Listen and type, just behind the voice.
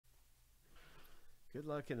Good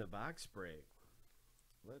luck in the box break.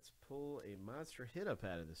 Let's pull a monster hit up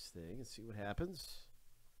out of this thing and see what happens.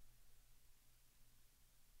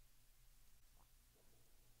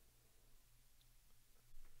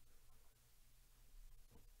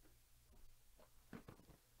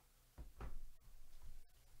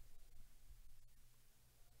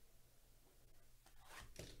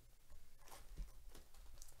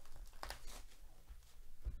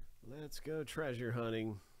 Let's go treasure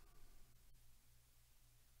hunting.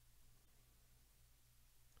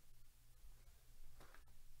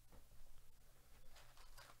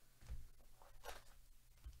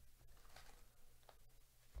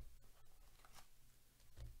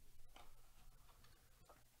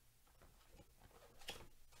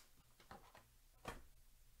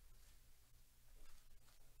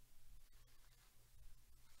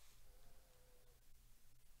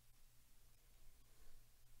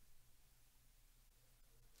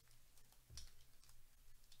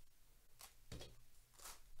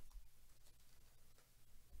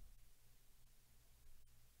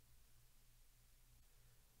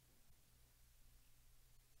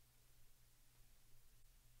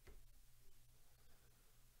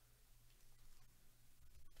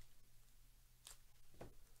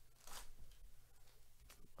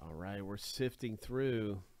 All right, we're sifting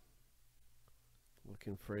through,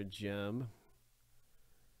 looking for a gem.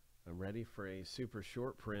 I'm ready for a super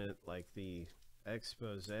short print like the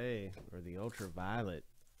Expose or the Ultraviolet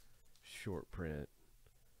short print.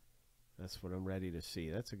 That's what I'm ready to see.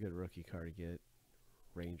 That's a good rookie card to get.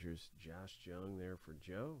 Rangers Josh Jung there for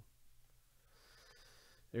Joe.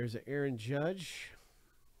 There's an Aaron Judge,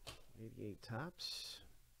 88 tops.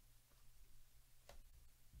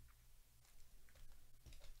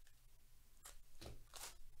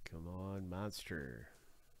 Come on, monster.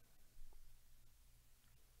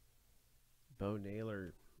 Bo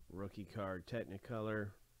Naylor rookie card, Technicolor.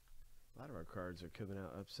 A lot of our cards are coming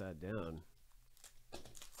out upside down.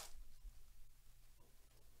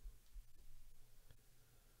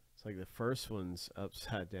 It's like the first one's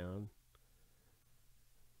upside down.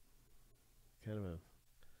 Kind of a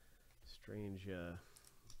strange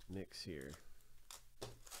mix here.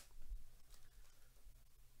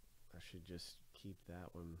 I should just keep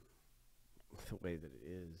that one the way that it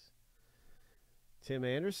is. Tim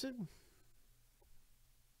Anderson.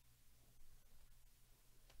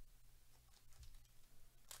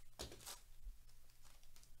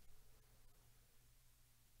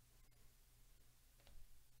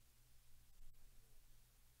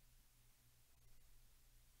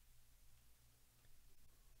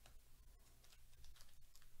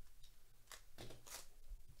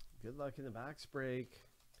 Good luck in the box break.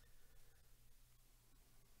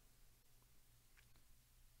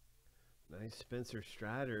 Nice Spencer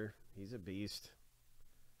Strider. He's a beast.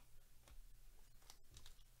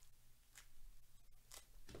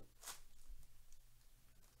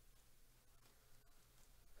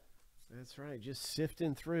 That's right. Just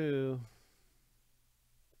sifting through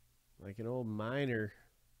like an old miner,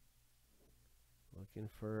 looking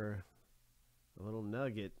for a little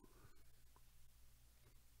nugget.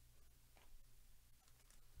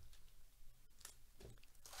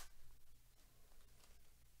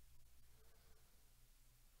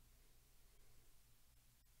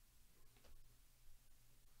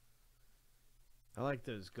 I like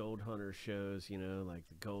those gold hunter shows, you know, like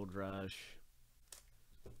the Gold Rush.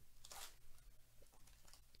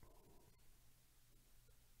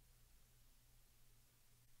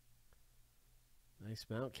 Nice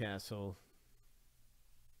Mountcastle.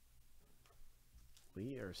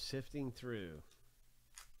 We are sifting through.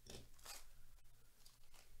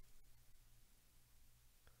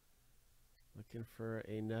 Looking for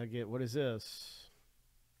a nugget. What is this?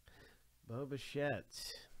 Bo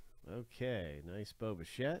Bichette. Okay, nice Bo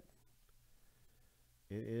Bichette.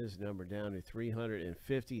 It is numbered down to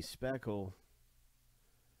 350 speckle.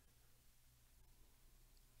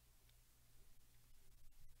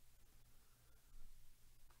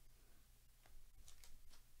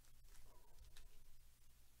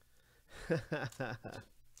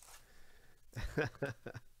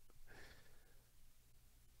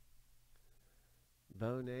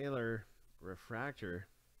 Bo Naylor refractor.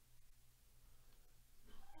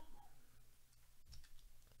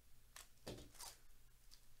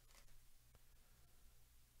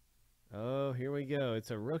 Oh, here we go.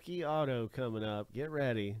 It's a rookie auto coming up. Get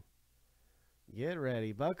ready. Get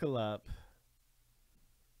ready. Buckle up.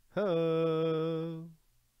 Ho!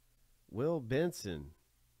 Will Benson.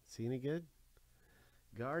 See any good?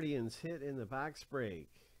 Guardians hit in the box break.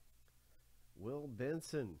 Will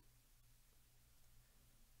Benson.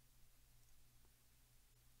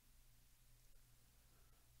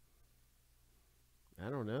 I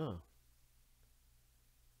don't know.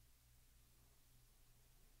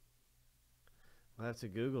 I'll have to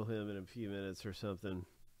Google him in a few minutes or something.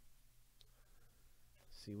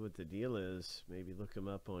 See what the deal is. Maybe look him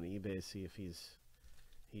up on eBay, see if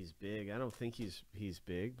he's big. I don't think he's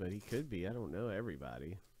big, but he could be. I don't know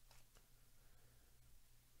everybody.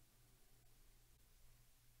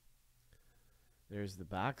 There's the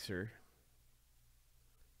boxer.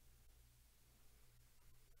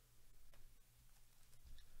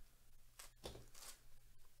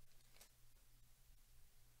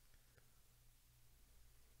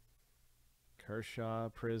 Kershaw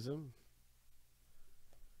Prism.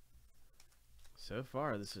 So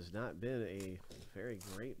far, this has not been a very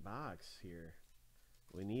great box here.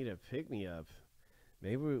 We need a pick-me-up.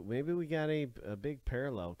 Maybe we got a big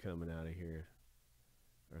parallel coming out of here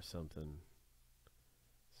or something.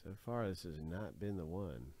 So far, this has not been the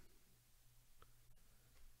one.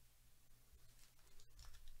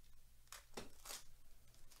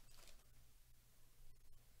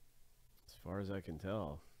 As far as I can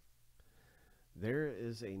tell. There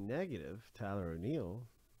is a negative, Tyler O'Neill,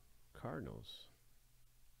 Cardinals.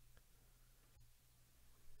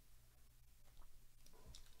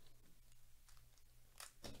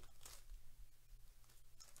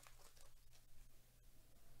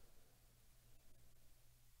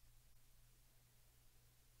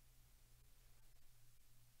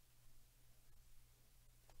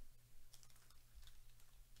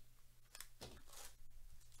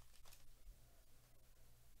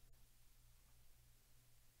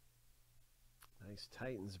 Nice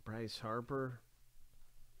Titans, Bryce Harper.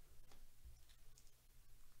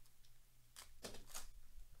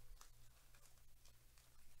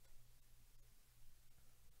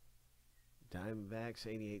 Diamondbacks,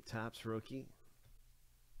 88 Topps rookie.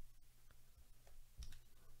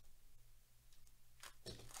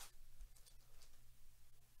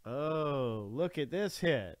 Oh, look at this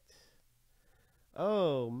hit.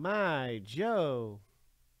 Oh my, Joe.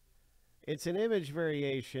 It's an image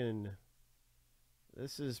variation.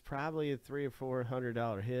 This is probably a $300 or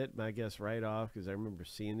 $400 hit, my guess right off, because I remember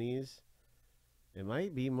seeing these. It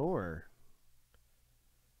might be more.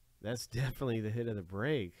 That's definitely the hit of the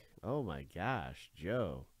break. Oh my gosh,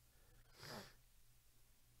 Joe.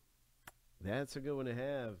 That's a good one to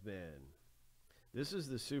have, man. This is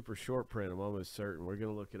the super short print, I'm almost certain. We're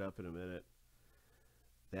going to look it up in a minute.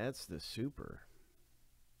 That's the super.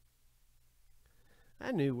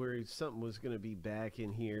 I knew where something was going to be back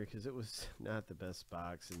in here because it was not the best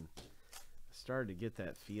box, and I started to get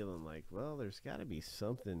that feeling like, well, there's got to be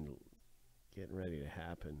something getting ready to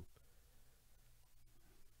happen.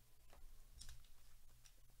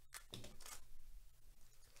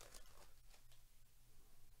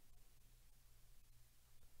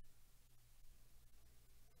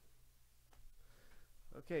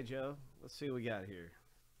 Okay, Joe, let's see what we got here.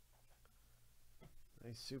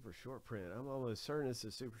 Nice super short print. I'm almost certain it's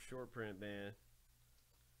a super short print, man.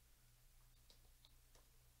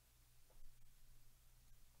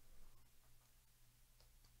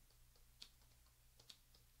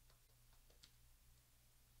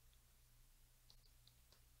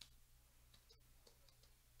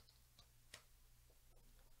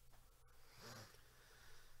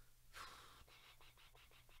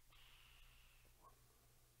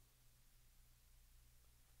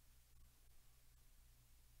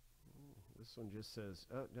 This one just says,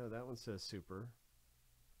 oh, no, that one says super.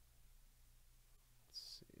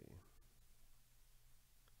 Let's see.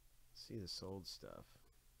 Let's see the sold stuff.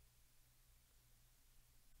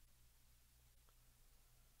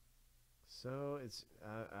 So it's,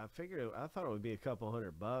 I figured, I thought it would be a couple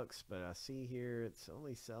 $100, but I see here it's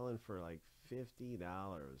only selling for like $50.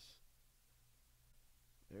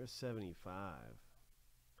 There's 75.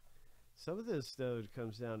 Some of this, though,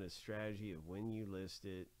 comes down to strategy of when you list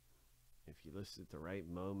it. If you list it at the right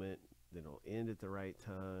moment, then it'll end at the right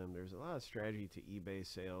time. There's a lot of strategy to eBay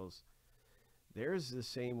sales. There's the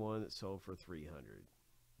same one that sold for 300.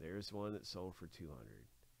 There's one that sold for 200.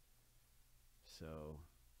 So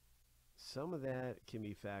some of that can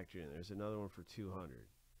be factored in. There's another one for 200.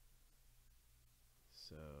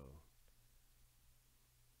 So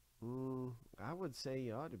I would say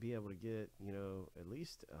you ought to be able to get, you know, at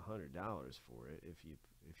least $100 for it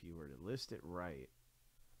if you were to list it right.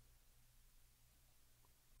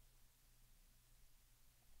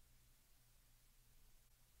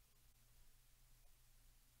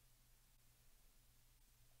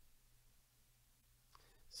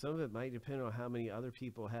 Some of it might depend on how many other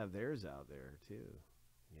people have theirs out there too,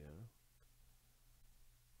 you know.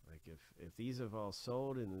 Like if these have all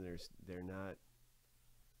sold and they're not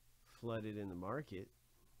flooded in the market,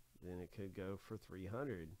 then it could go for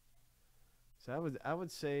 300. So I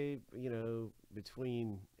would say, you know,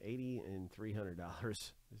 between $80 and $300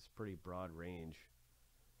 is a pretty broad range.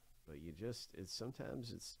 But it's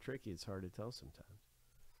sometimes it's tricky. It's hard to tell sometimes.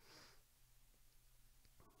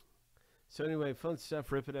 So anyway, fun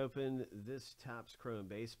stuff. Rip it open. This Topps Chrome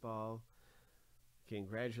Baseball.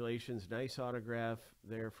 Congratulations. Nice autograph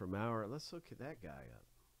there from our. Let's look at that guy up.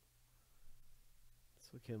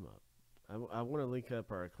 Let's look him up. I want to link up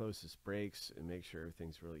our closest breaks and make sure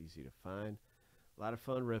everything's really easy to find. A lot of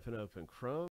fun ripping open Chrome.